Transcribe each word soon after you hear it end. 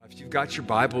got your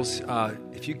Bibles,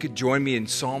 if you could join me in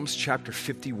Psalms chapter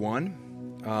 51.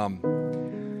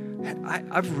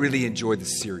 I've really enjoyed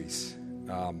this series.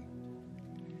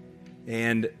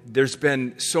 And there's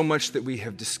been so much that we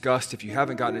have discussed. If you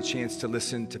haven't gotten a chance to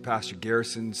listen to Pastor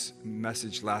Garrison's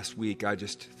message last week, I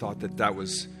just thought that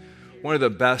was one of the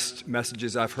best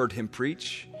messages I've heard him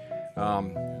preach.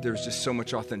 There's just so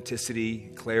much authenticity,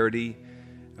 clarity.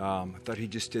 I thought he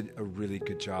just did a really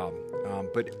good job.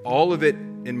 But all of it,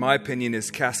 in my opinion, is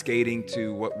cascading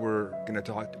to what we're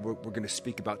going to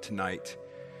speak about tonight,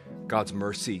 God's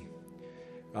mercy.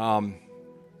 We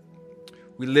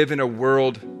live in a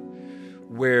world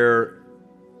where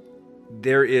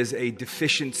there is a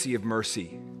deficiency of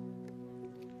mercy.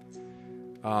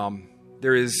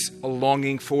 There is a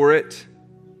longing for it,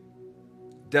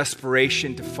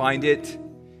 desperation to find it,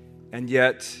 and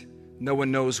yet no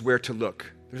one knows where to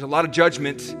look. There's a lot of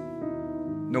judgment,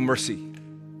 no mercy.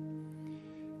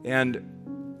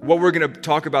 And what we're going to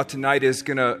talk about tonight is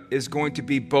going to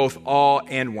be both awe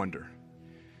and wonder.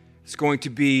 It's going to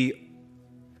be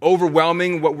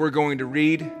overwhelming what we're going to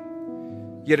read,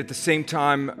 yet at the same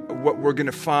time, what we're going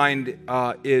to find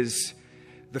is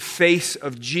the face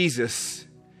of Jesus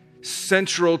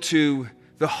central to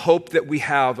the hope that we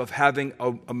have of having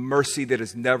a mercy that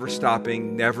is never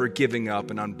stopping, never giving up,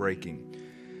 and unbreaking.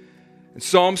 In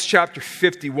Psalms chapter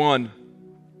 51,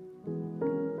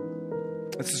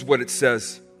 this is what it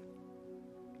says.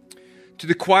 To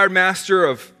the choir master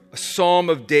of a psalm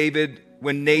of David,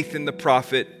 when Nathan the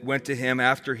prophet went to him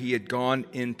after he had gone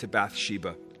into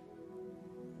Bathsheba.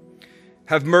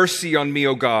 Have mercy on me,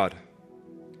 O God.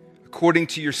 According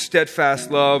to your steadfast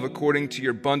love, according to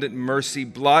your abundant mercy,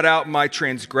 blot out my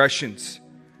transgressions.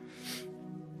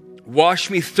 Wash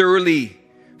me thoroughly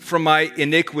from my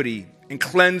iniquity and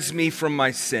cleanse me from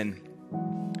my sin.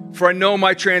 For I know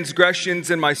my transgressions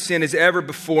and my sin is ever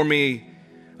before me.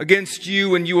 Against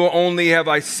you and you only have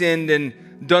I sinned and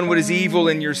done what is evil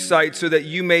in your sight, so that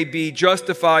you may be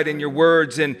justified in your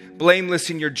words and blameless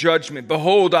in your judgment.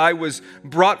 Behold, I was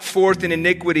brought forth in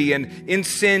iniquity, and in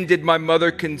sin did my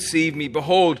mother conceive me.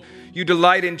 Behold, you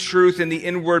delight in truth in the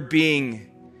inward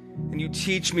being, and you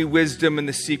teach me wisdom in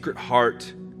the secret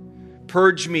heart.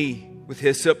 Purge me with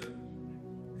hyssop,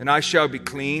 and I shall be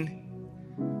clean.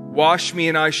 Wash me,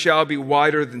 and I shall be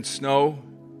whiter than snow.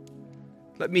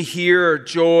 Let me hear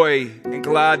joy and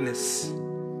gladness.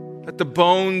 Let the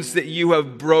bones that you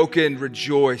have broken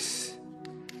rejoice.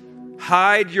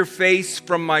 Hide your face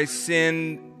from my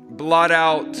sin. Blot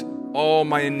out all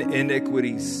my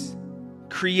iniquities.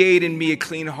 Create in me a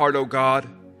clean heart, O God.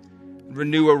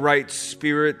 Renew a right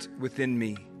spirit within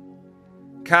me.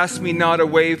 Cast me not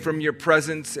away from your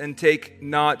presence, and take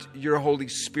not your Holy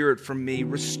Spirit from me.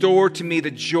 Restore to me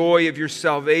the joy of your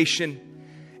salvation,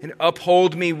 and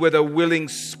uphold me with a willing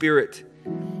spirit.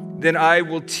 Then I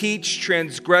will teach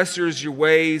transgressors your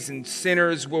ways, and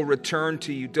sinners will return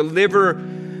to you. Deliver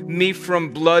me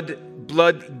from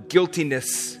blood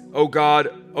guiltiness, O God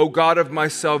of my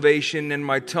salvation, and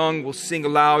my tongue will sing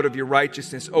aloud of your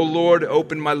righteousness. O Lord,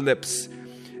 open my lips,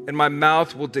 and my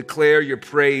mouth will declare your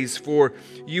praise. For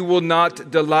you will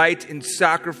not delight in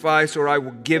sacrifice, or I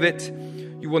will give it.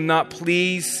 You will not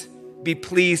be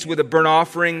pleased with a burnt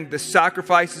offering. The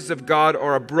sacrifices of God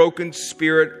are a broken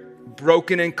spirit,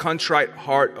 broken and contrite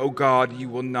heart, O God, you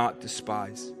will not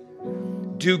despise.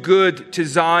 Do good to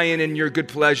Zion in your good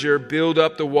pleasure. Build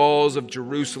up the walls of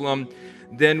Jerusalem.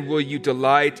 Then will you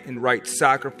delight in right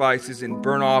sacrifices and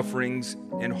burnt offerings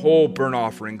and whole burnt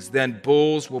offerings. Then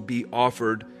bulls will be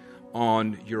offered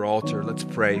on your altar. Let's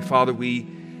pray. Father, we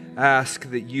ask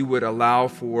that you would allow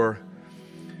for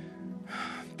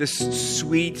this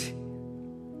sweet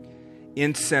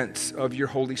incense of your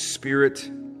Holy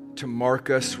Spirit to mark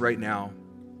us right now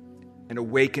and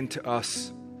awaken to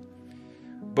us,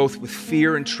 both with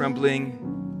fear and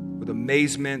trembling, with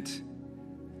amazement,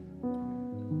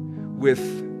 with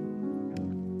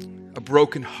a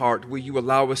broken heart. Will you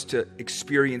allow us to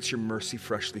experience your mercy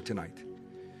freshly tonight?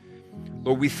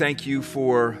 Lord, we thank you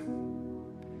for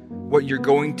what you're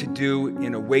going to do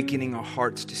in awakening our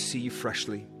hearts to see you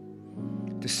freshly,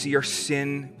 to see our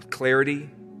sin with clarity,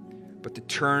 but to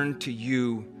turn to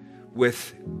you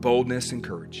with boldness and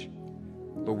courage.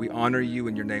 Lord, we honor you.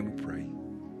 In your name we pray.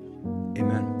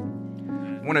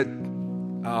 Amen. I want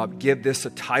to give this a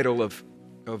title of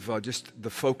just the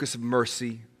focus of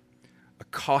mercy, a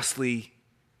costly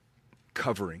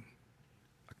covering.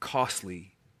 A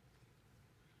costly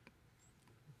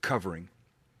covering.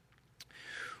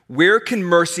 Where can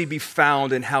mercy be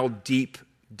found, and how deep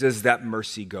does that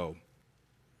mercy go?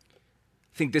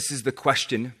 I think this is the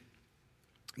question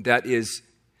that is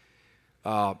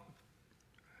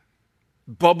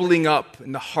bubbling up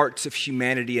in the hearts of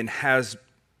humanity and has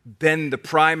been the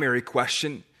primary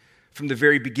question from the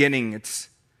very beginning. It's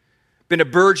been a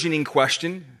burgeoning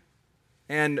question.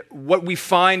 And what we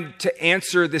find to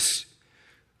answer this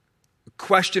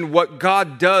question, what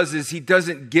God does is He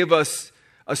doesn't give us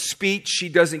a speech. He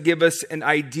doesn't give us an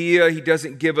idea. He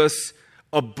doesn't give us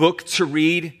a book to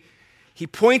read. He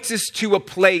points us to a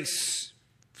place,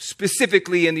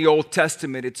 specifically in the Old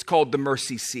Testament. It's called the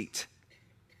mercy seat.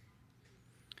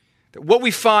 What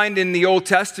we find in the Old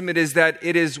Testament is that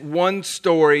it is one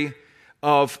story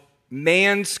of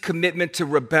man's commitment to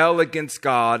rebel against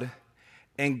God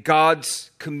and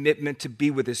God's commitment to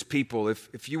be with His people.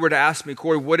 If you were to ask me,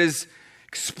 Corey,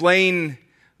 explain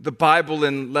the Bible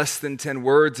in less than 10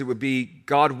 words, it would be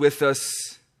God with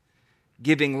us,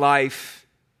 giving life,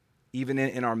 even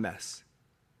in our mess.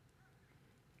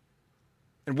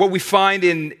 And what we find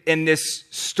in this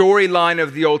storyline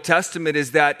of the Old Testament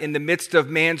is that in the midst of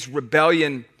man's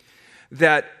rebellion,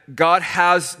 that God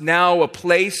has now a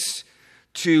place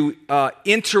to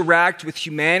interact with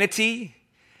humanity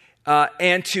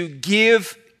and to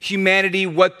give humanity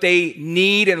what they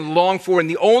need and long for. And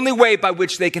the only way by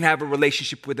which they can have a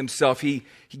relationship with Himself, He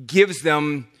gives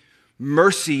them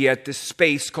mercy at this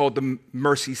space called the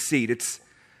mercy seat.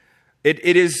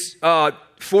 It is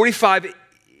 45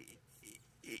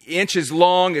 inches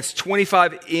long. It's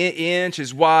 25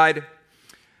 inches wide.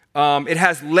 It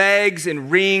has legs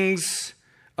and rings.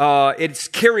 It's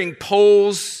carrying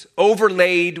poles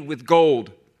overlaid with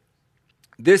gold.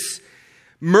 This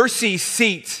mercy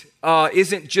seat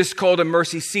isn't just called a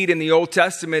mercy seat. In the Old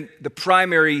Testament, the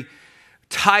primary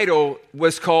title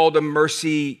was called a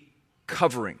mercy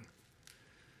covering.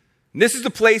 And this is the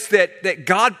place that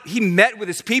God, He met with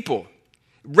His people.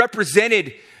 It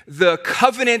represented the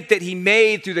covenant that He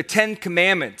made through the 10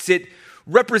 Commandments. It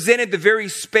represented the very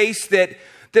space that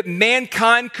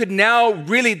mankind could now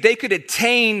they could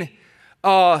attain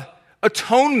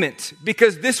atonement,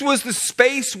 because this was the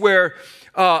space where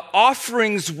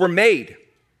offerings were made.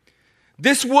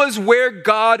 This was where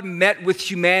God met with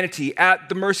humanity, at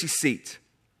the mercy seat.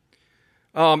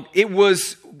 It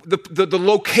was the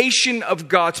location of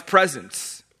God's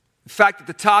presence. In fact, at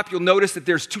the top, you'll notice that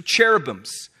there's 2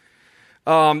 cherubims.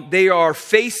 They are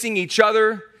facing each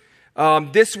other.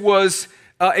 This was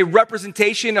a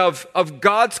representation of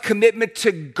God's commitment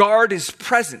to guard His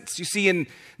presence. You see, in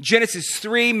Genesis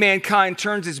 3, mankind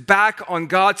turns his back on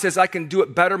God, says, I can do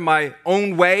it better my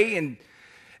own way, and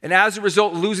as a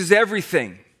result loses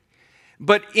everything.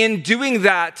 But in doing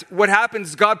that, what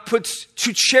happens, God puts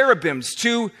 2 cherubims,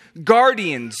 2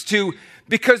 guardians,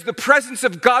 because the presence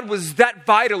of God was that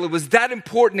vital, it was that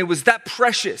important, it was that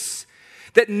precious,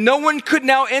 that no one could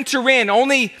now enter in.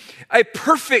 Only a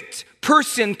perfect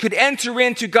person could enter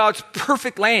into God's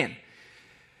perfect land.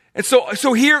 And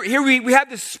so here we have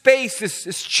this space,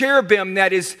 this cherubim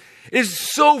that is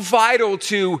so vital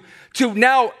to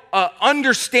now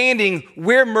understanding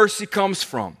where mercy comes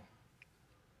from.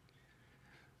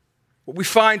 What we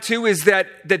find too is that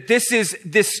this is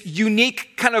this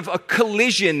unique kind of a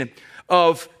collision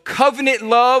of covenant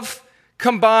love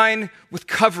combined with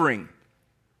covering.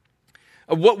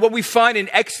 What we find in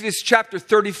Exodus chapter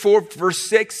 34, verse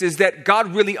 6 is that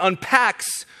God really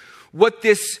unpacks what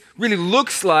this really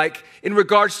looks like in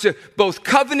regards to both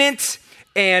covenant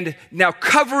and now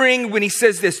covering, when He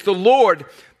says this, the Lord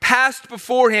passed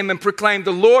before him and proclaimed,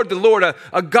 the Lord,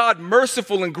 a God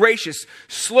merciful and gracious,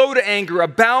 slow to anger,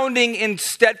 abounding in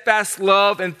steadfast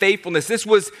love and faithfulness. This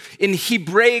was in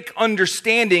Hebraic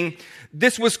understanding.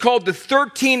 This was called the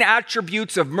 13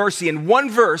 attributes of mercy. In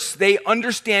one verse, they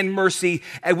understand mercy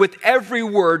with every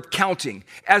word counting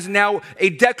as now a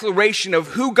declaration of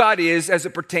who God is as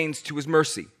it pertains to His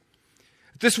mercy.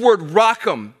 This word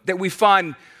racham that we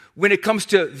find when it comes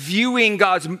to viewing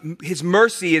His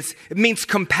mercy, it means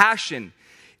compassion.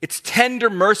 It's tender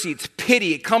mercy. It's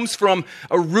pity. It comes from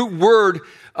a root word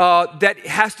that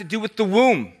has to do with the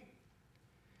womb.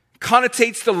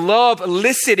 Connotates the love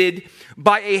elicited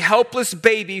by a helpless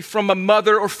baby from a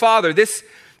mother or father.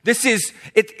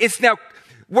 It's now,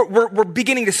 we're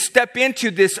beginning to step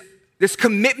into this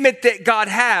commitment that God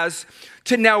has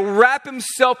to now wrap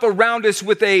Himself around us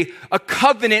with a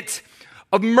covenant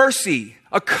of mercy,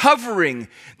 a covering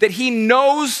that He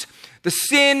knows the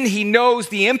sin, He knows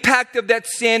the impact of that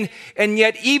sin, and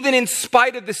yet even in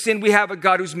spite of the sin, we have a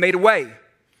God who's made a way.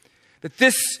 That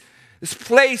this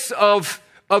place of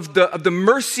the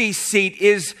mercy seat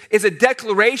is a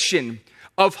declaration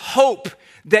of hope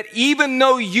that even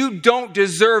though you don't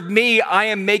deserve me, I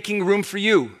am making room for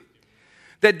you.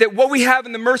 That what we have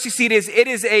in the mercy seat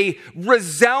is a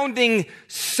resounding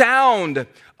sound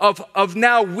of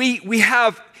now we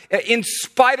have, in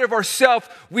spite of ourselves,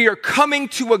 we are coming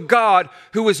to a God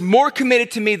who is more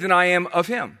committed to me than I am of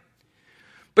him.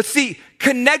 But see,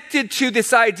 connected to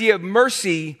this idea of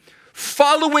mercy,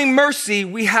 following mercy,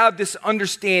 we have this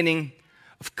understanding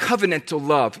of covenantal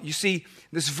love. You see,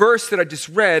 this verse that I just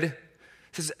read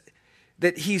says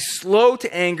that he's slow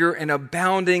to anger and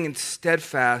abounding in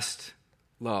steadfast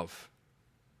love.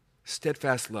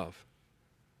 Steadfast love.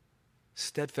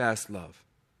 Steadfast love.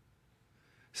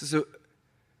 This is a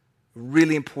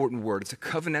really important word. It's a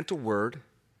covenantal word.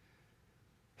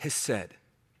 Hesed.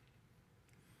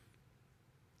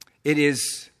 It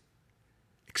is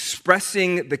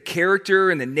expressing the character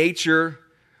and the nature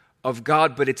of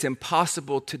God, but it's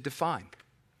impossible to define.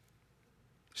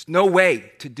 There's no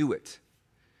way to do it.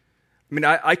 I mean,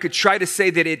 I could try to say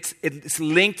that it's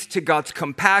linked to God's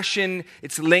compassion,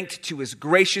 it's linked to his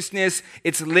graciousness,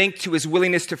 it's linked to his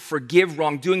willingness to forgive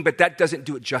wrongdoing, but that doesn't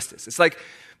do it justice. It's like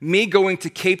me going to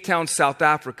Cape Town, South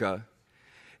Africa,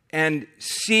 and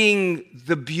seeing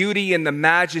the beauty and the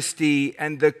majesty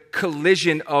and the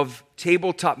collision of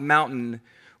Tabletop Mountain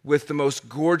with the most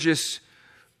gorgeous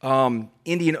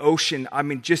Indian Ocean. I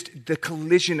mean, just the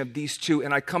collision of these two.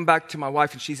 And I come back to my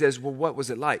wife and she says, well, what was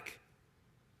it like?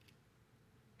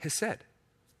 Hesed.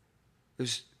 I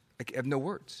have no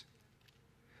words.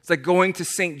 It's like going to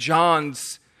St.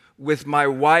 John's with my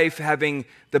wife, having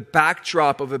the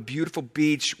backdrop of a beautiful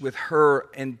beach with her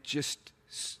and just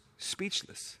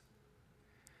speechless.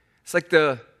 It's like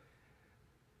the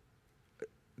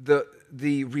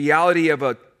reality of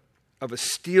a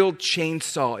steel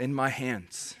chainsaw in my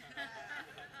hands,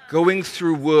 going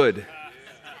through wood,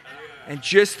 and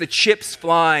just the chips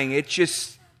flying.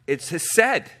 It's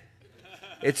Hesed.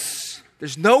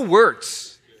 There's no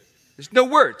words. There's no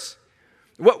words.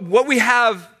 What we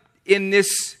have in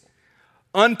this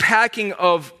unpacking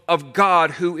of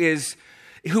God, he's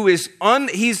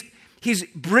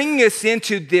bringing us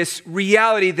into this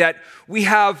reality that we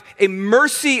have a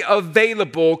mercy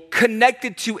available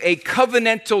connected to a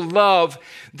covenantal love,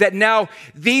 that now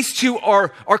these two are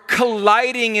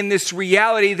colliding in this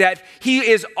reality that he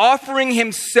is offering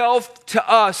himself to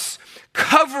us,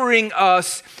 covering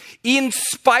us in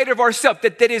spite of ourselves.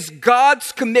 That is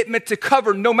God's commitment to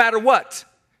cover no matter what.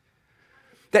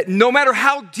 That no matter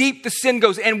how deep the sin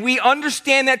goes, and we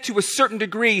understand that to a certain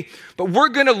degree, but we're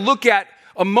going to look at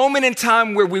a moment in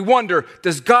time where we wonder,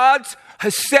 does God's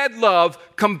Hesed love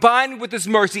combined with his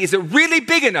mercy, is it really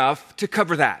big enough to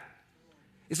cover that?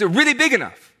 Is it really big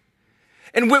enough?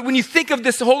 And when you think of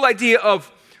this whole idea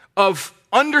of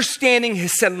understanding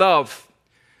Hesed love,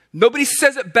 nobody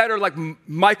says it better like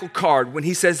Michael Card when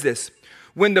he says this: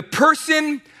 when the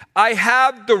person I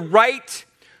have the right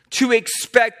to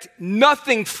expect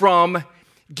nothing from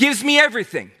gives me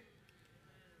everything.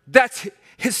 That's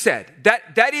Hesed.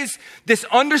 That is this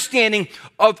understanding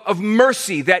of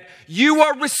mercy, that you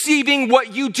are receiving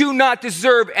what you do not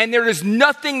deserve, and there is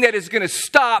nothing that is going to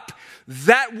stop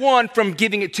that one from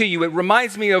giving it to you. It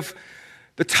reminds me of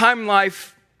the Time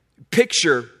Life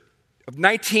picture of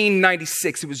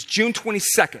 1996. It was June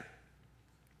 22nd.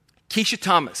 Keisha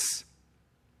Thomas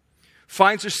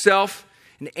finds herself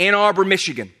in Ann Arbor,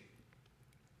 Michigan.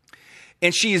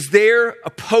 And she is there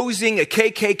opposing a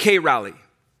KKK rally.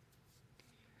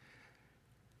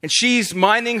 And she's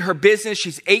minding her business.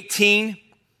 She's 18.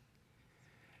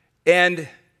 And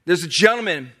there's a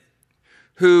gentleman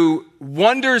who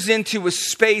wanders into a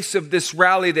space of this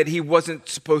rally that he wasn't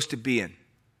supposed to be in.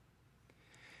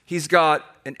 He's got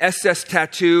an SS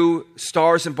tattoo,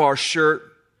 stars and bars shirt,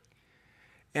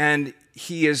 and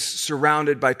he is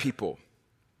surrounded by people.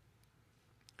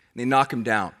 And they knock him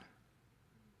down.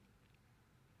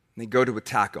 And they go to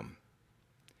attack him.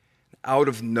 Out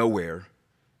of nowhere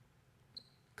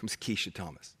comes Keisha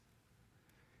Thomas.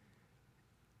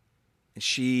 And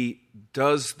she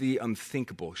does the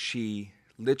unthinkable. She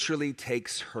literally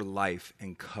takes her life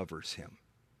and covers him.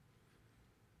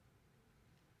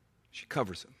 She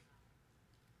covers him.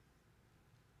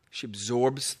 She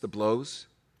absorbs the blows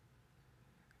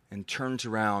and turns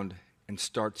around and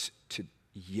starts to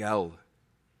yell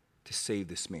to save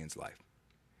this man's life.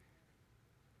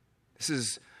 This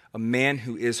is a man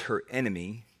who is her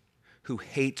enemy, who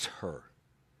hates her.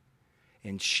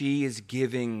 And she is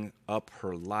giving up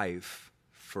her life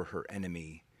for her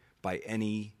enemy by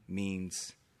any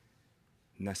means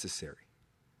necessary.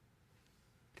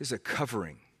 It is a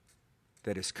covering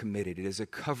that is committed. It is a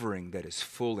covering that is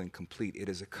full and complete. It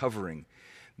is a covering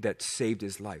that saved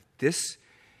his life. This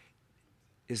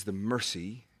is the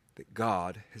mercy that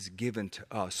God has given to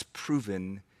us,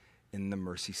 proven in the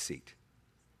mercy seat.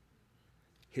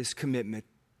 His commitment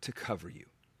to cover you.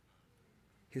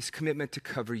 his commitment to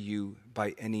cover you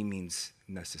by any means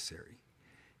necessary.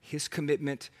 His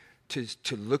commitment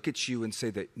to look at you and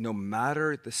say that no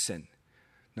matter the sin,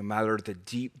 no matter the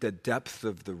depth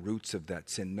of the roots of that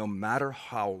sin, no matter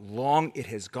how long it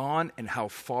has gone and how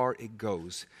far it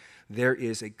goes, there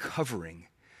is a covering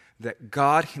that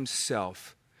God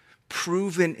himself,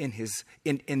 proven in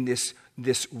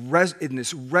this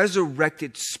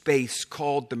resurrected space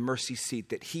called the mercy seat,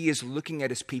 that he is looking at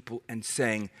his people and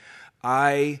saying,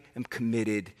 I am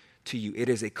committed to you. It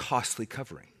is a costly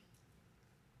covering.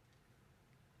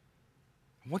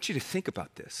 I want you to think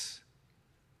about this.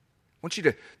 I want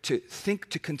you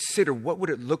to consider what would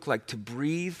it look like to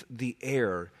breathe the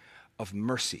air of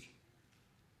mercy,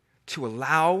 to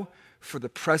allow for the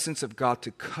presence of God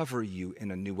to cover you in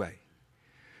a new way,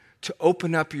 to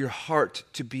open up your heart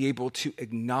to be able to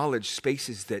acknowledge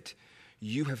spaces that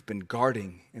you have been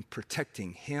guarding and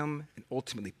protecting him and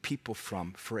ultimately people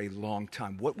from for a long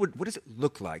time. What does it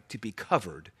look like to be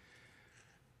covered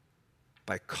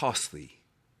by costly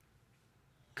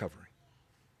covering?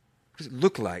 What does it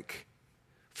look like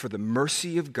for the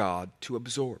mercy of God to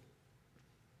absorb?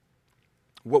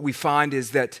 What we find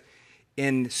is that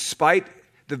in spite,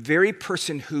 the very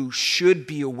person who should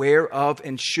be aware of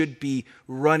and should be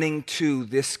running to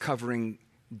this covering,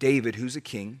 David, who's a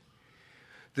king,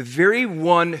 the very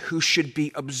one who should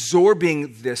be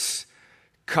absorbing this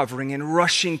covering and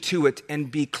rushing to it and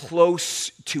be close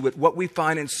to it, what we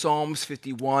find in Psalms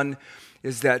 51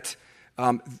 is that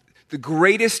the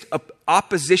greatest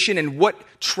opposition and what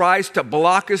tries to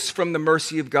block us from the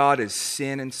mercy of God is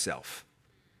sin and self.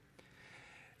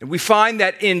 And we find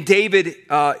that in David,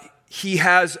 he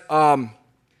has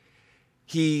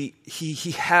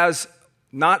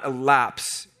not a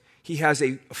lapse, he has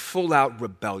a full-out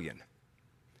rebellion.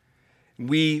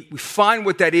 We find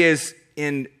what that is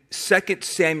in 2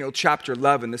 Samuel chapter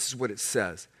 11. This is what it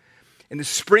says. In the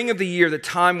spring of the year, the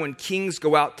time when kings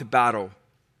go out to battle,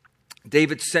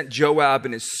 David sent Joab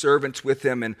and his servants with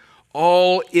him and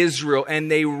all Israel, and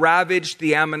they ravaged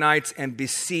the Ammonites and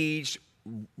besieged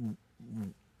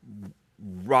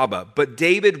Rabbah. But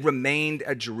David remained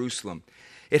at Jerusalem.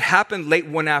 It happened late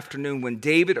one afternoon when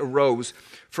David arose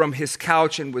from his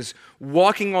couch and was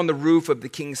walking on the roof of the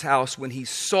king's house when he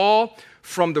saw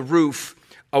from the roof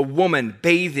a woman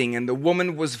bathing, and the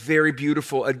woman was very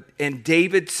beautiful. And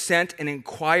David sent and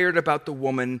inquired about the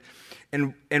woman,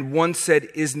 and one said,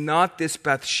 "Is not this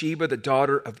Bathsheba, the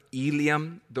daughter of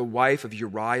Eliam, the wife of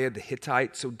Uriah the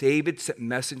Hittite?" So David sent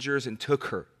messengers and took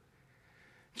her.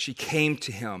 She came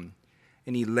to him,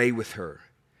 and he lay with her.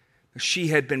 She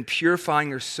had been purifying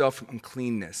herself from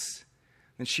uncleanness.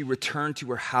 Then she returned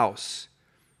to her house.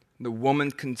 The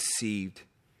woman conceived,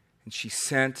 and she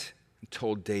sent and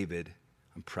told David,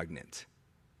 "I'm pregnant."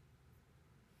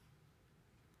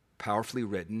 Powerfully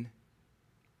written,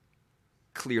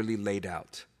 clearly laid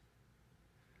out.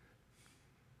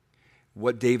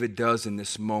 What David does in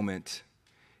this moment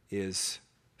is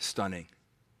stunning.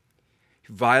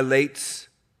 He violates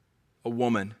a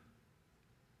woman,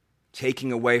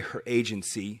 taking away her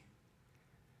agency.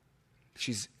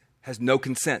 She has no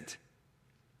consent.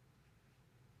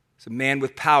 It's a man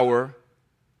with power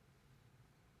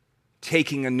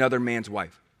taking another man's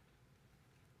wife.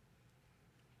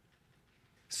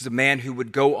 This is a man who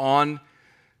would go on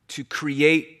to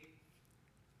create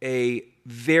a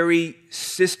very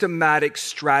systematic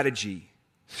strategy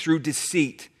through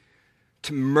deceit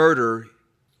to murder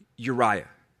Uriah.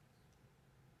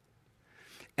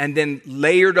 And then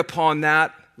layered upon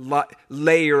that,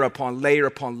 layer upon layer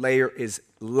upon layer, is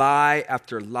lie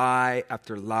after lie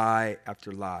after lie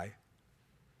after lie.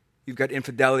 You've got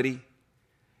infidelity,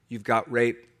 you've got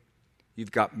rape,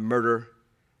 you've got murder,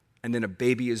 and then a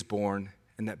baby is born,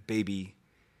 and that baby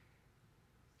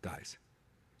dies.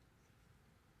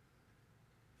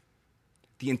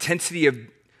 The intensity of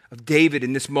David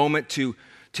in this moment to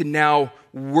now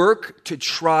work to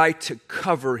try to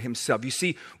cover himself. You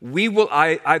see, we will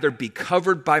either be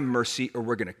covered by mercy or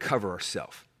we're going to cover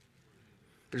ourselves.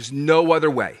 There's no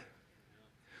other way.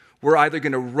 We're either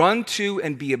going to run to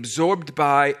and be absorbed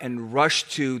by and rush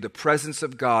to the presence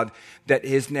of God that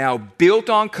is now built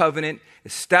on covenant,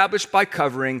 established by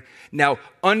covering, now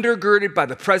undergirded by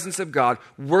the presence of God.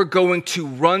 We're going to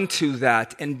run to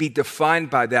that and be defined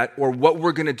by that, or what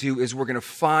we're going to do is we're going to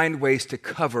find ways to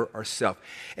cover ourselves.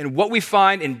 And what we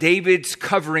find in David's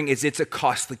covering is it's a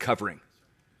costly covering.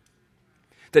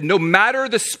 That no matter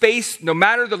the space, no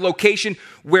matter the location,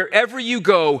 wherever you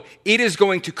go, it is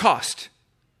going to cost.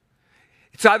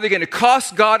 It's either going to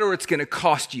cost God or it's going to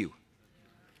cost you.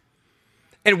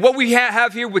 And what we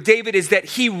have here with David is that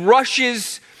he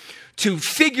rushes to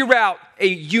figure out a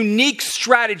unique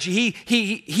strategy.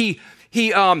 He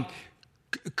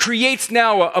creates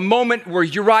now a moment where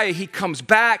Uriah, he comes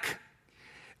back.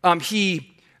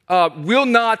 He will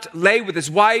not lay with his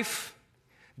wife.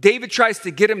 David tries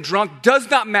to get him drunk. Does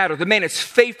not matter. The man is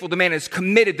faithful. The man is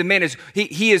committed. The man is,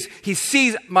 he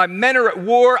sees my men are at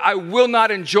war. I will not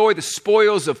enjoy the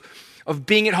spoils of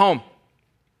being at home.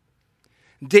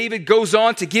 David goes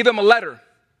on to give him a letter.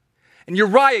 And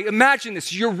Uriah, imagine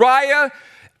this. Uriah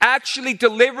actually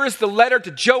delivers the letter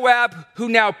to Joab, who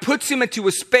now puts him into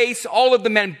a space. All of the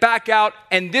men back out,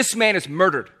 and this man is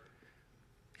murdered.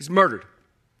 He's murdered.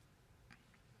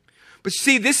 But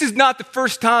see, this is not the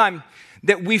first time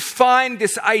that we find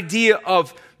this idea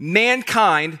of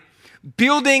mankind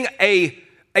building a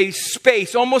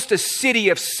space, almost a city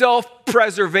of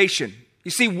self-preservation.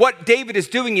 You see, what David is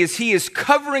doing is he is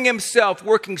covering himself,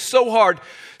 working so hard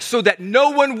so that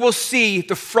no one will see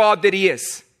the fraud that he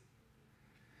is.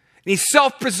 And he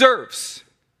self-preserves.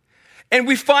 And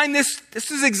we find this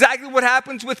is exactly what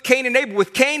happens with Cain and Abel.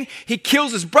 With Cain, he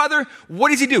kills his brother. What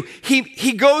does he do?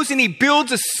 He goes and he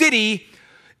builds a city.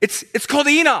 It's called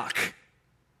Enoch.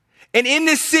 And in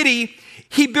this city,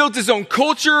 he builds his own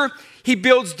culture. He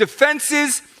builds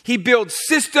defenses. He builds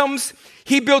systems.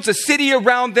 He builds a city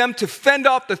around them to fend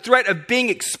off the threat of being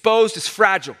exposed as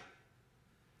fragile.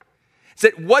 It's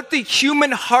that what the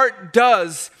human heart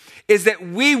does is that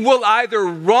we will either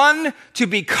run to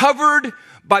be covered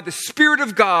by the Spirit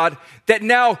of God that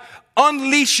now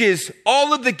unleashes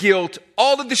all of the guilt,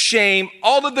 all of the shame,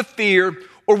 all of the fear,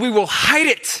 or we will hide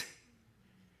it.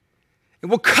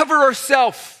 And we'll cover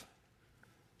ourselves.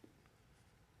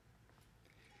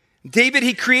 David,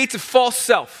 he creates a false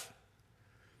self,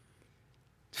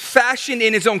 fashioned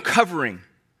in his own covering,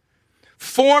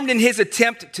 formed in his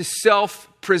attempt to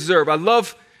self-preserve. I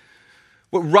love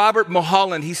what Robert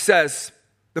Mulholland, he says,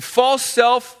 the false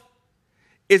self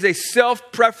is a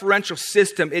self-preferential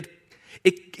system.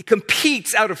 It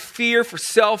competes out of fear for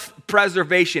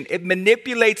self-preservation. It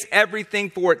manipulates everything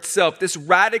for itself. This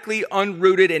radically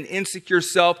unrooted and insecure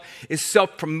self is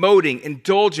self-promoting,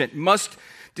 indulgent, must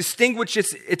distinguish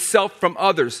itself from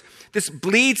others. This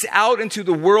bleeds out into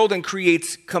the world and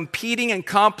creates competing and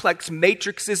complex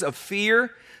matrices of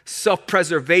fear,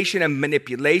 self-preservation, and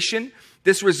manipulation.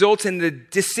 This results in the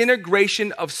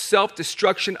disintegration of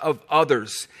self-destruction of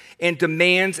others and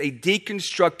demands a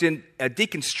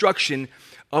deconstruction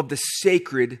of the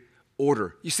sacred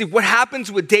order. You see, what happens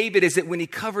with David is that when he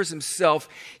covers himself,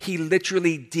 he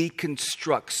literally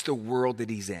deconstructs the world that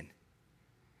he's in.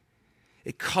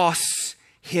 It costs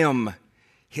him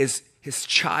his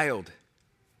child.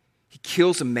 He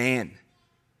kills a man.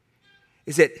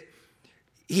 Is that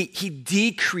he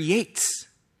decreates.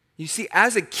 You see,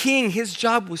 as a king, his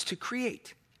job was to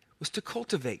create, was to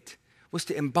cultivate, was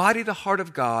to embody the heart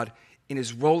of God in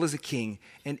his role as a king.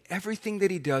 And everything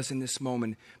that he does in this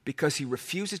moment, because he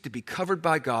refuses to be covered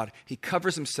by God, he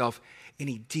covers himself and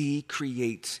he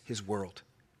decreates his world.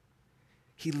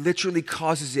 He literally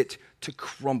causes it to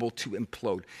crumble, to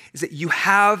implode. Is that you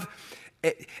have,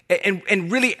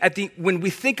 and really when we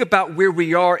think about where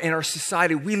we are in our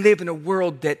society, we live in a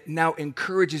world that now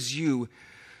encourages you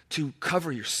to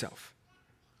cover yourself,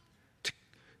 to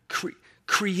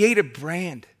create a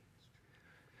brand.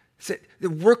 So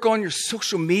work on your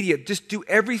social media. Just do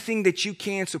everything that you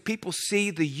can so people see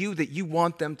the you that you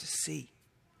want them to see.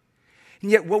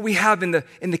 And yet what we have in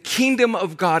the kingdom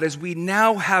of God is we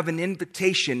now have an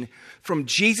invitation from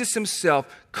Jesus himself,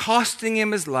 costing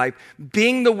him his life,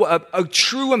 being a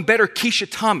true and better Keisha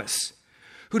Thomas,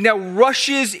 who now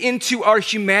rushes into our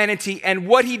humanity. And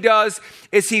what he does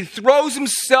is he throws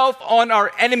himself on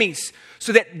our enemies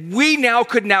so that we now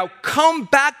could come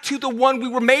back to the one we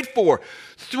were made for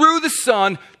through the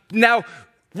Son, now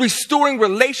restoring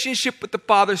relationship with the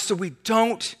Father so we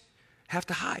don't have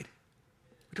to hide.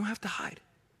 We don't have to hide.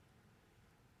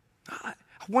 I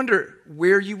wonder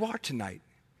where you are tonight.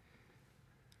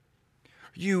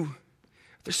 There's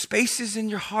spaces in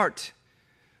your heart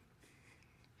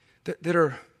that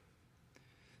you're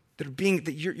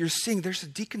seeing. There's a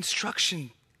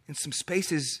deconstruction in some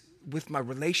spaces with my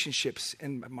relationships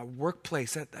and my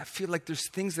workplace. I feel like there's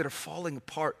things that are falling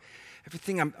apart.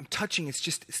 Everything I'm touching,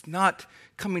 it's not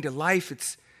coming to life.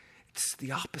 It's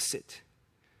the opposite.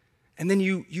 And then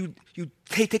you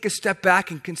take a step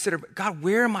back and consider, God,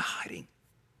 where am I hiding?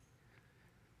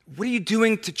 What are you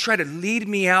doing to try to lead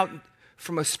me out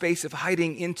from a space of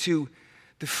hiding into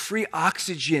the free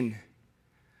oxygen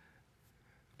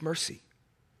of mercy?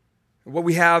 What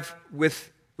we have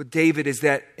with with David is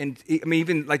that, and I mean,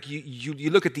 even like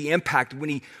you look at the impact when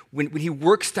he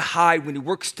works to hide, when he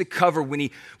works to cover, when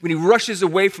he rushes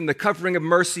away from the covering of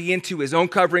mercy into his own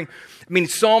covering. I mean,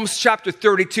 Psalms chapter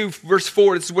 32, verse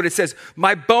 4, this is what it says.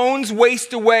 My bones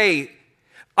waste away.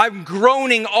 I'm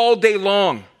groaning all day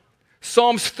long.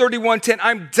 Psalms 31:10,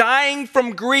 I'm dying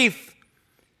from grief.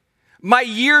 My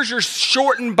years are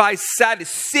shortened by sadness.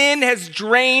 Sin has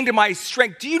drained my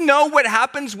strength. Do you know what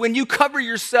happens when you cover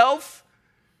yourself?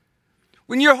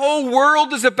 When your whole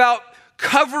world is about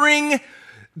covering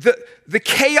the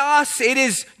chaos, it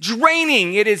is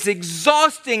draining, it is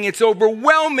exhausting, it's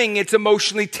overwhelming, it's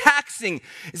emotionally taxing.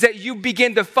 Is that you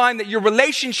begin to find that your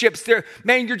relationships,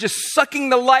 you're just sucking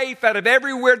the life out of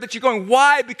everywhere that you're going.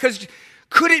 Why? Because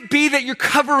could it be that you're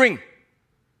covering?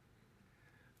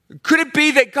 Could it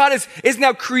be that God is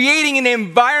now creating an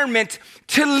environment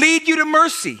to lead you to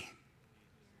mercy?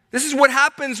 This is what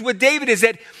happens with David, is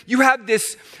that you have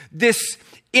this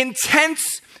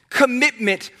intense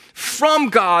commitment from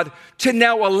God to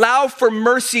now allow for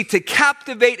mercy to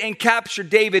captivate and capture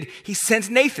David. He sends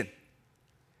Nathan.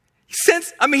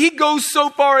 He goes so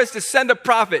far as to send a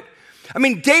prophet. I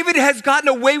mean, David has gotten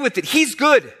away with it. He's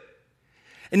good.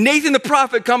 And Nathan the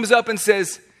prophet comes up and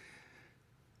says,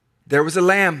 there was a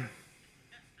lamb.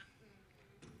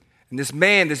 And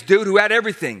this dude who had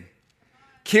everything,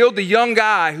 killed the young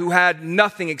guy who had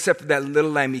nothing except for that little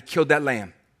lamb. He killed that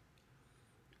lamb.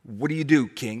 What do you do,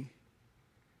 king?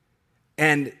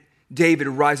 And David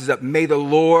rises up. May the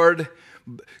Lord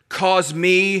cause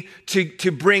me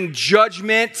to bring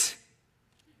judgment.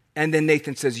 And then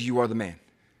Nathan says, you are the man.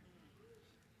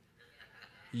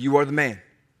 You are the man.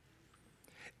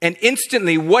 And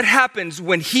instantly, what happens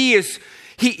when he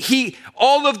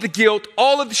all of the guilt,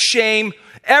 all of the shame,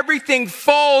 everything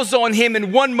falls on him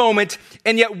in one moment.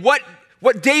 And yet what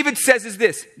David says is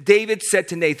this. David said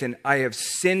to Nathan, I have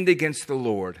sinned against the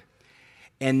Lord.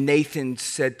 And Nathan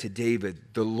said to David,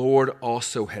 the Lord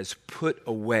also has put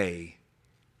away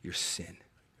your sin.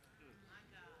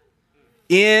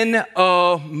 In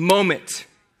a moment,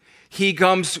 he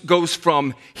goes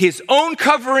from his own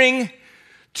covering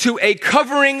to a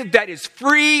covering that is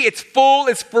free, it's full,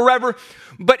 it's forever,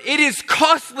 but it is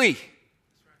costly.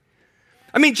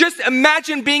 I mean, just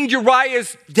imagine being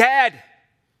Uriah's dad.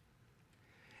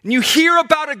 And you hear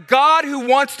about a God who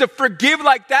wants to forgive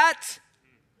like that.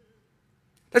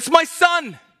 That's my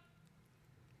son.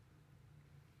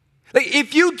 Like,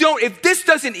 if this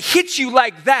doesn't hit you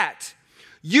like that,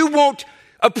 you won't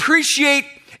appreciate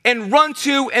and run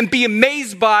to and be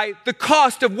amazed by the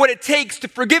cost of what it takes to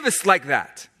forgive us like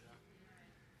that.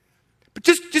 But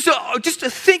just to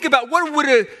think about what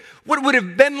would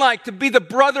have been like to be the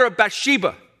brother of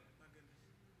Bathsheba.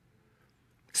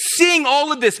 Seeing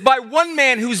all of this by one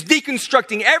man who's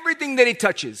deconstructing everything that he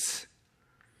touches.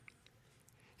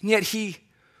 And yet he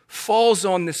falls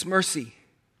on this mercy.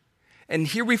 And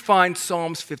here we find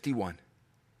Psalms 51.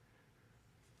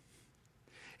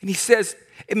 And he says,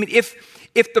 I mean,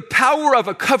 if the power of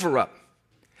a cover-up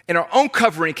and our own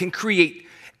covering can create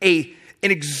an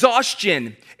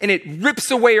exhaustion, and it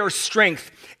rips away our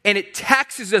strength, and it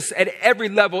taxes us at every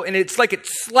level, and it's like it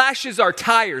slashes our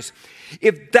tires.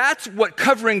 If that's what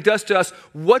covering does to us,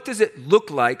 what does it look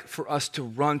like for us to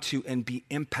run to and be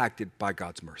impacted by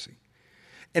God's mercy?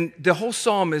 And the whole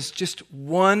psalm is just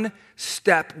one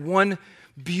step, one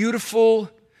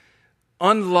beautiful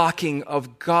unlocking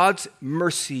of God's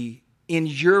mercy in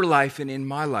your life and in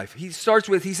my life. He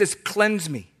says, cleanse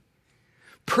me.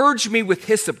 Purge me with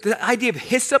hyssop. The idea of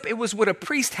hyssop, it was what a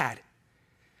priest had.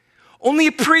 Only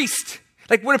a priest.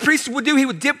 Like what a priest would do, he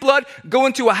would dip blood, go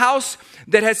into a house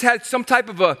that has had some type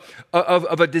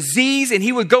of a disease, and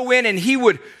he would go in and he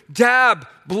would dab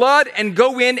blood and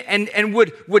go in and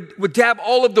would dab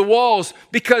all of the walls,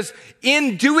 because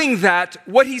in doing that,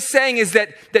 what he's saying is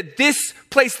that this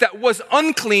place that was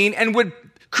unclean and would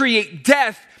create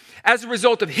death as a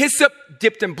result of hyssop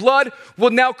dipped in blood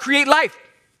will now create life.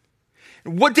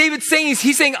 What David's saying is,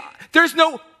 he's saying, there's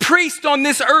no priest on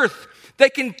this earth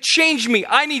that can change me.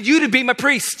 I need you to be my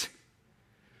priest.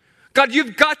 God,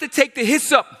 you've got to take the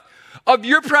hyssop of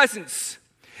your presence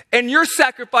and your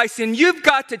sacrifice, and you've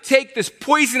got to take this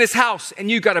poisonous house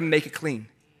and you've got to make it clean.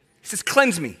 He says,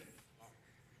 cleanse me.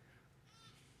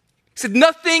 He said,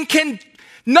 nothing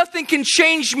can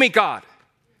change me, God.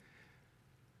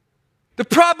 The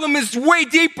problem is way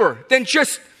deeper than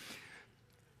just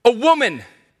a woman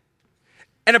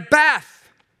and a bath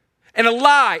and a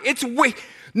lie.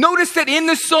 Notice that in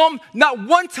this psalm, not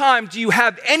one time do you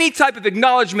have any type of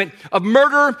acknowledgement of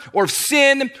murder or of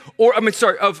sin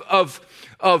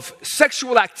of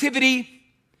sexual activity.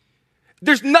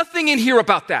 There's nothing in here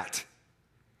about that.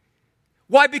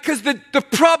 Why? Because the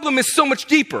problem is so much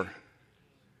deeper.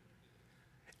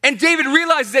 And David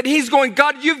realizes that he's going,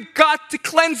 God, you've got to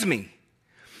cleanse me.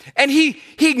 And he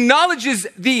acknowledges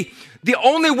the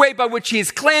only way by which he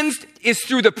is cleansed is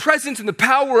through the presence and the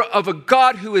power of a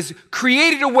God who has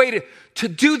created a way to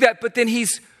do that, but then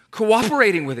he's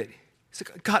cooperating with it. He's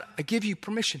like, God, I give you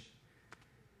permission.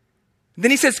 And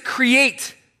then he says,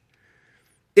 create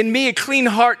in me a clean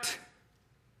heart.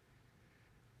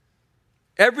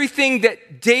 Everything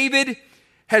that David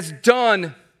has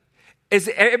done, is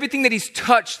everything that he's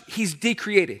touched, he's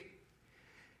decreated.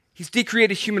 He's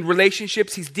decreated human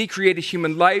relationships. He's decreated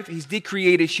human life. He's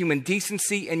decreated human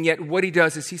decency. And yet what he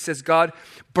does is he says, God,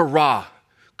 bara,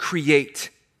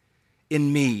 create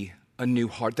in me a new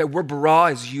heart. That word bara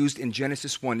is used in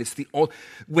Genesis 1.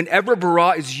 Whenever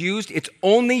bara is used, it's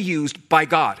only used by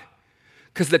God.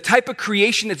 Because the type of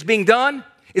creation that's being done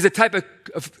is a type of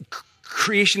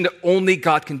creation that only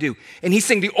God can do. And he's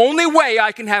saying the only way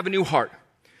I can have a new heart,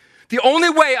 the only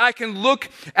way I can look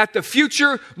at the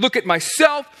future, look at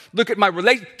myself, look at my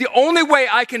relation, the only way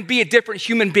I can be a different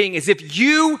human being is if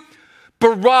you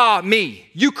bara me,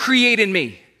 you create in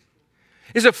me.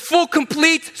 Is a full,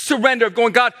 complete surrender of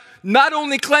going, God, not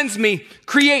only cleanse me,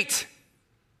 create.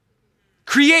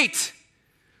 Create.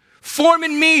 Form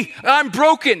in me. I'm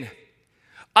broken.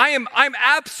 I'm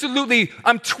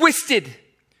twisted.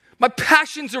 My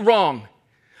passions are wrong.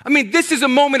 I mean, this is a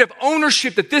moment of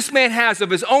ownership that this man has of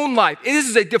his own life. This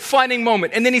is a defining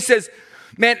moment. And then he says,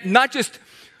 man, not just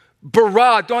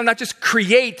bara, not just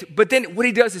create, but then what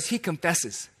he does is he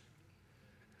confesses.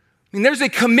 I mean, there's a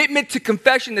commitment to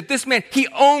confession that this man, he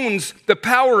owns the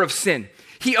power of sin.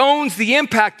 He owns the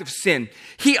impact of sin.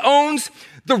 He owns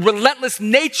the relentless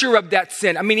nature of that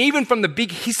sin. I mean, even from the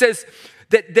beginning, he says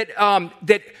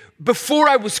that before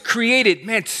I was created,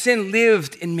 man, sin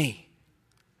lived in me.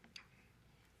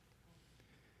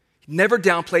 He never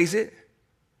downplays it.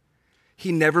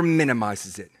 He never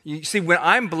minimizes it. You see, when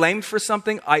I'm blamed for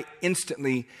something, I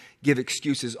instantly give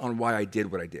excuses on why I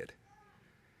did what I did.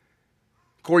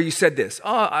 Corey, you said this.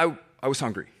 I was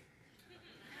hungry.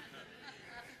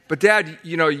 But Dad,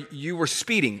 you were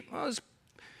speeding. Well, it was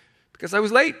because I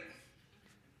was late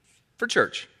for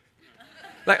church.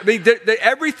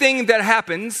 Everything that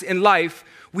happens in life,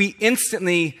 we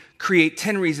instantly create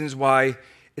 10 reasons why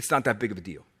it's not that big of a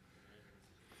deal.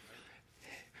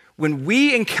 When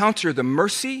we encounter the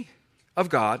mercy of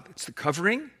God, it's the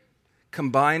covering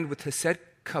combined with Hesed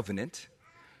covenant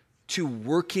to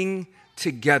working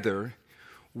together.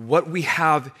 What we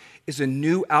have is a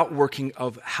new outworking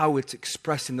of how it's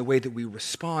expressed in the way that we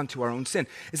respond to our own sin.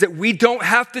 Is that we don't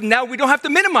have to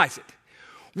minimize it.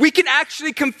 We can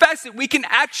actually confess it. We can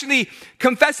actually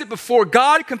confess it before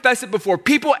God, confess it before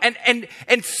people, and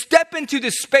step into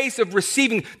the space of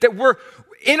receiving that we're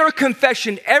in our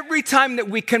confession. Every time that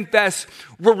we confess,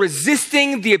 we're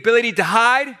resisting the ability to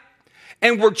hide,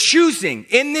 and we're choosing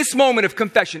in this moment of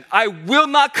confession, I will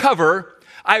not cover,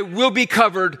 I will be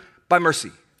covered by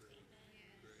mercy.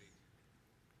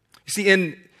 You see,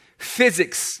 in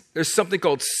physics, there's something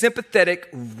called sympathetic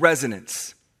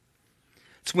resonance.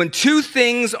 It's when two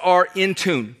things are in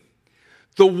tune.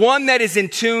 The one that is in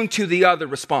tune to the other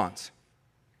responds.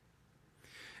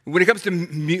 When it comes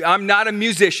to, I'm not a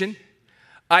musician.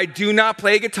 I do not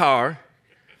play guitar.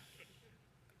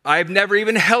 I've never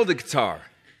even held a guitar.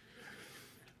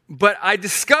 But I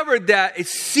discovered that a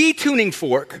C tuning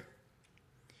fork,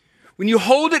 when you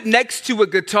hold it next to a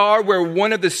guitar where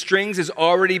one of the strings has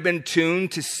already been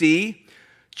tuned to C,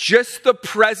 just the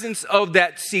presence of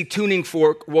that C tuning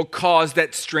fork will cause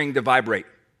that string to vibrate.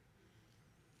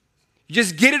 You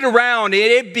just get it around, and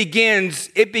it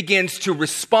begins to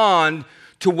respond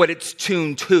to what it's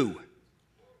tuned to.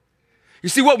 You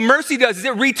see, what mercy does is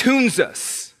it retunes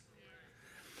us.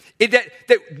 That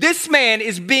this man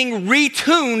is being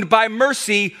retuned by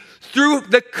mercy through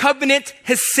the covenant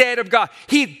Hesed of God.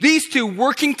 These two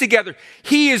working together,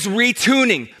 he is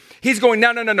retuning. He's going,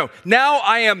 no. Now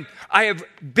I have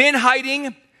been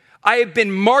hiding. I have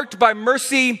been marked by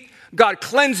mercy. God,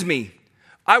 cleanse me.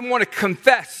 I want to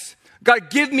confess.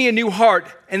 God, give me a new heart.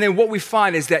 And then what we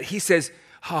find is that he says,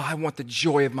 I want the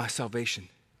joy of my salvation.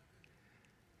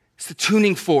 It's the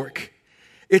tuning fork.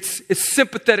 It's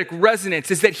sympathetic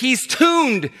resonance. Is that he's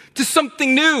tuned to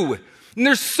something new. And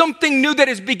there's something new that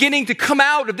is beginning to come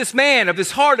out of this man, of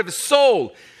his heart, of his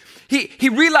soul. He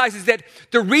realizes that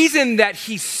the reason that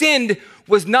he sinned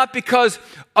was not because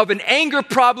of an anger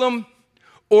problem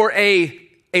or a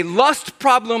lust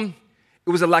problem.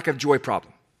 It was a lack of joy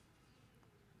problem.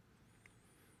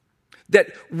 that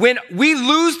when we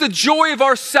lose the joy of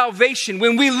our salvation,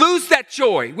 when we lose that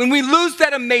joy, when we lose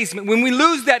that amazement, when we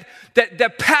lose that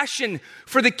passion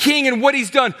for the King and what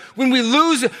he's done, when we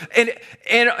lose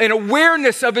an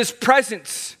awareness of his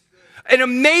presence, an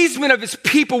amazement of his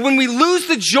people, when we lose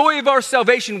the joy of our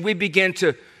salvation, we begin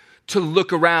to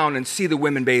look around and see the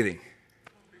women bathing.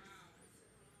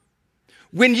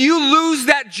 When you lose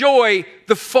that joy,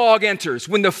 the fog enters.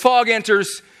 When the fog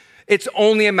enters, it's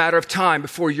only a matter of time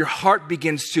before your heart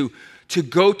begins to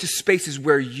go to spaces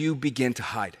where you begin to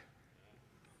hide.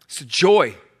 It's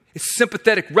joy. It's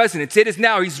sympathetic resonance. It is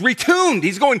now. He's retuned.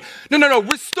 He's going, no,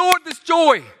 restore this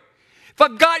joy. If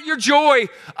I've got your joy,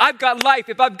 I've got life.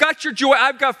 If I've got your joy,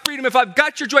 I've got freedom. If I've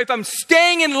got your joy, if I'm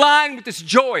staying in line with this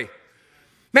joy,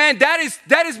 man, that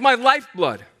is my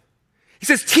lifeblood. He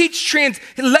says,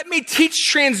 let me teach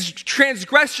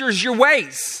transgressors your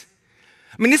ways.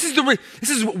 I mean, this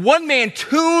is one man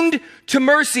tuned to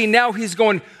mercy. Now he's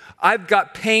going, I've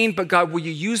got pain, but God, will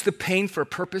you use the pain for a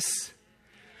purpose?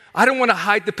 I don't want to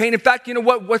hide the pain. In fact, you know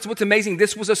what's amazing?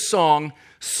 This was a song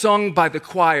sung by the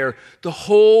choir. The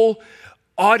whole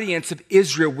audience of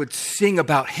Israel would sing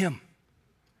about him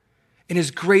in his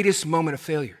greatest moment of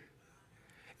failure.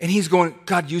 And he's going,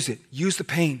 God, use it. Use the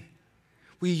pain.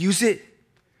 Will you use it?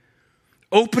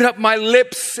 Open up my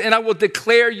lips and I will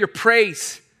declare your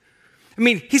praise. I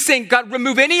mean, he's saying, God,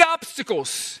 remove any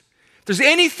obstacles. If there's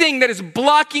anything that is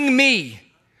blocking me,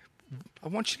 I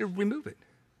want you to remove it.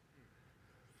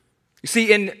 You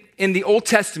see, in the Old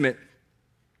Testament,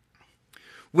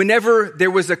 whenever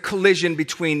there was a collision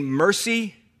between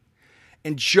mercy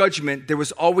and judgment, there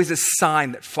was always a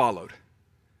sign that followed,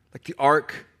 like the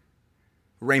ark,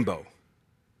 rainbow.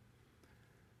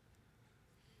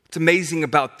 What's amazing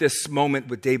about this moment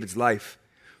with David's life,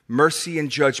 mercy and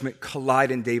judgment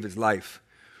collide in David's life.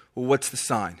 Well, what's the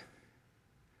sign?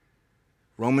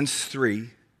 Romans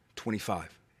 3:25.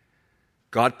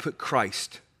 God put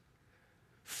Christ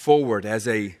forward as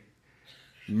a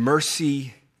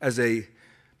mercy, as a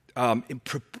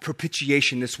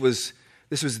propitiation. This was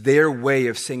their way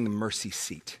of saying the mercy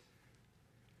seat.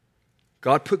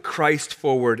 God put Christ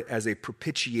forward as a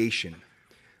propitiation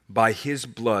by his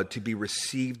blood to be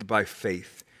received by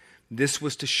faith. This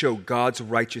was to show God's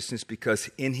righteousness because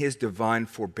in his divine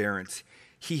forbearance,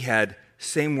 he had,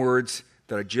 same words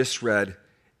that I just read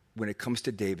when it comes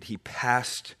to David, he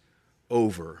passed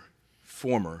over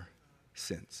former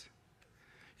sins.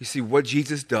 You see, what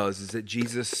Jesus does is that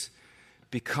Jesus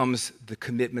becomes the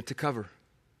commitment to cover.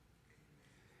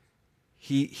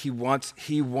 He wants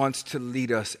to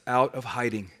lead us out of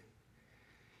hiding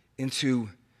into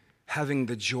having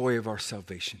the joy of our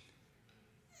salvation.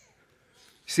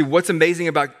 See, what's amazing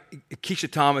about Keisha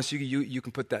Thomas, you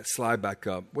can put that slide back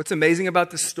up. What's amazing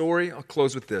about this story, I'll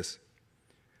close with this,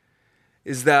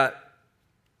 is that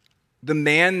the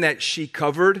man that she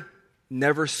covered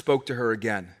never spoke to her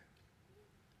again.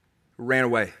 Ran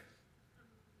away.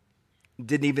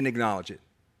 Didn't even acknowledge it.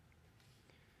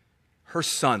 His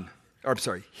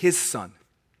son,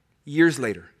 years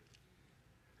later,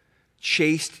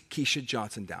 chased Keisha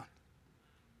Johnson down.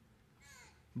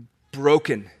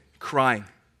 Broken, crying,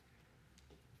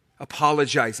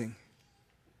 apologizing,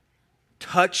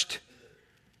 touched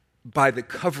by the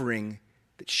covering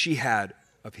that she had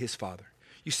of his father.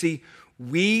 You see,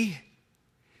 we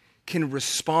can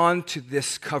respond to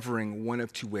this covering one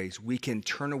of two ways. We can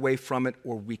turn away from it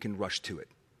or we can rush to it.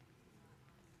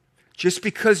 Just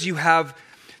because you have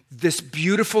this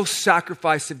beautiful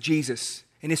sacrifice of Jesus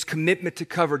and his commitment to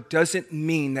cover doesn't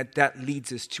mean that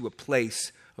leads us to a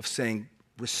place of saying,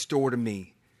 restore to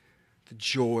me the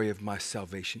joy of my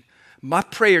salvation. My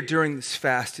prayer during this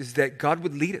fast is that God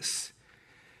would lead us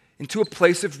into a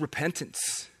place of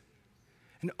repentance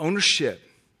and ownership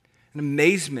and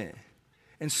amazement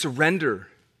and surrender,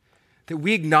 that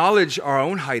we acknowledge our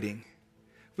own hiding.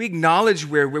 We acknowledge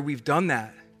where we've done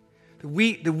that. That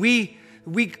we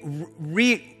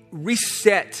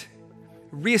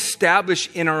reestablish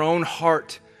in our own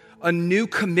heart a new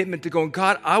commitment to going,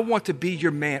 God, I want to be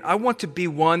your man. I want to be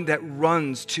one that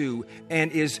runs to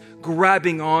and is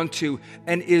grabbing onto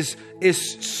and is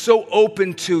so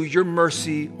open to your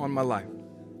mercy on my life.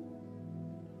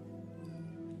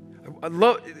 I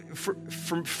love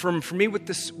for me with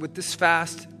this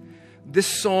fast, this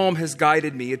psalm has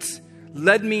guided me. It's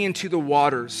led me into the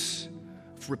waters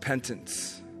of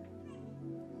repentance.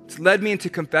 It's led me into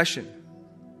confession.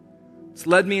 It's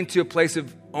led me into a place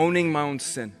of owning my own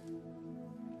sin.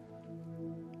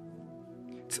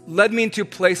 It's led me into a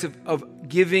place of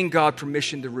giving God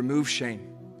permission to remove shame,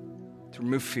 to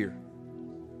remove fear.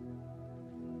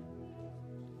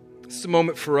 This is a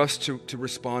moment for us to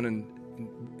respond in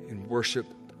worship,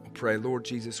 I'll pray. Lord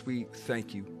Jesus, we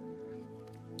thank you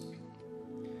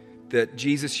that,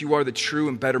 Jesus, you are the true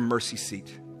and better mercy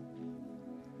seat.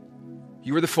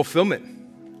 You are the fulfillment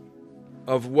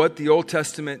of what the Old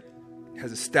Testament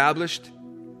has established,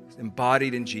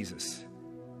 embodied in Jesus.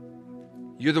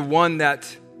 You're the one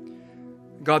that,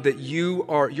 God, that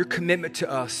your commitment to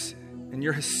us and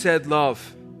your Hesed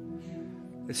love,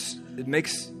 it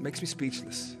makes me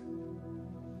speechless.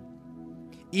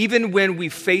 Even when we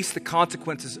face the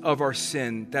consequences of our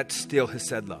sin, that's still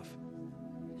Hesed love.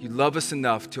 You love us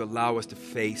enough to allow us to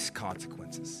face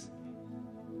consequences.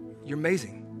 You're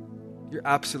amazing. You're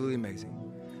absolutely amazing.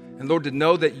 And Lord, to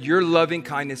know that your loving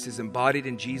kindness is embodied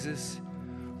in Jesus,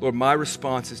 Lord, my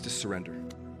response is to surrender.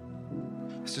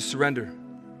 It's to surrender.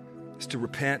 It's to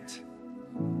repent.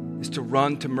 It's to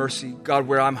run to mercy. God,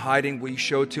 where I'm hiding, will you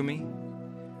show it to me?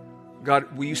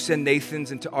 God, will you send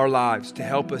Nathans into our lives to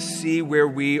help us see where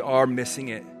we are missing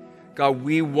it? God,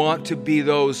 we want to be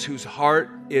those whose heart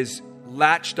is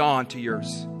latched on to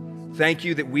yours. Thank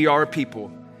you that we are a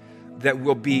people that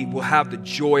will have the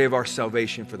joy of our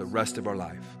salvation for the rest of our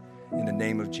life. In the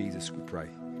name of Jesus, we pray.